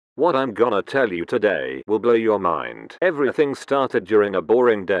What I'm gonna tell you today will blow your mind. Everything started during a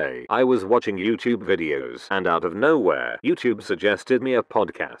boring day. I was watching YouTube videos, and out of nowhere, YouTube suggested me a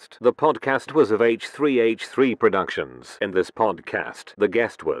podcast. The podcast was of H3H3 Productions. In this podcast, the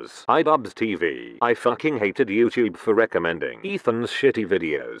guest was IdubbbzTv. I fucking hated YouTube for recommending Ethan's shitty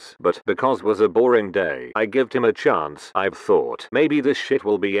videos, but because it was a boring day, I gave him a chance. I've thought, maybe this shit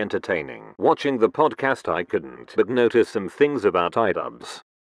will be entertaining. Watching the podcast I couldn't but notice some things about Idubbbz.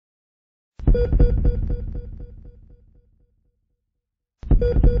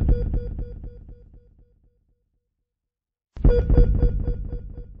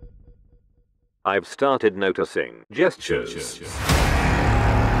 I've started noticing gestures.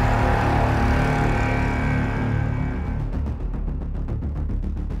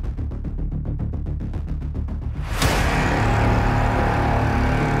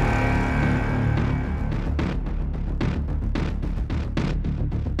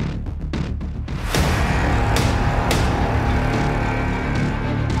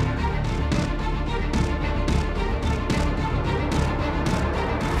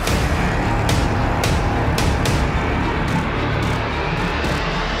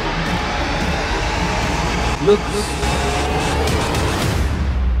 Look.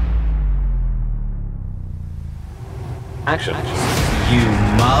 Action. You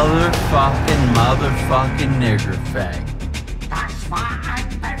motherfucking nigger fag.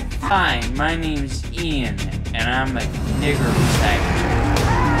 Hi, my name's Ian, and I'm a nigger fag.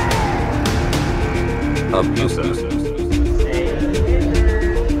 Abuser.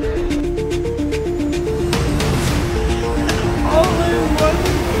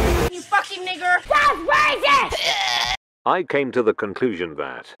 I came to the conclusion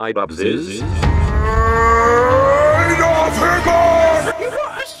that Idubbbz is... You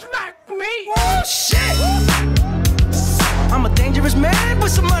wanna smack me? Oh shit! I'm a dangerous man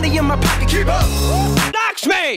with some money in my pocket. Keep up!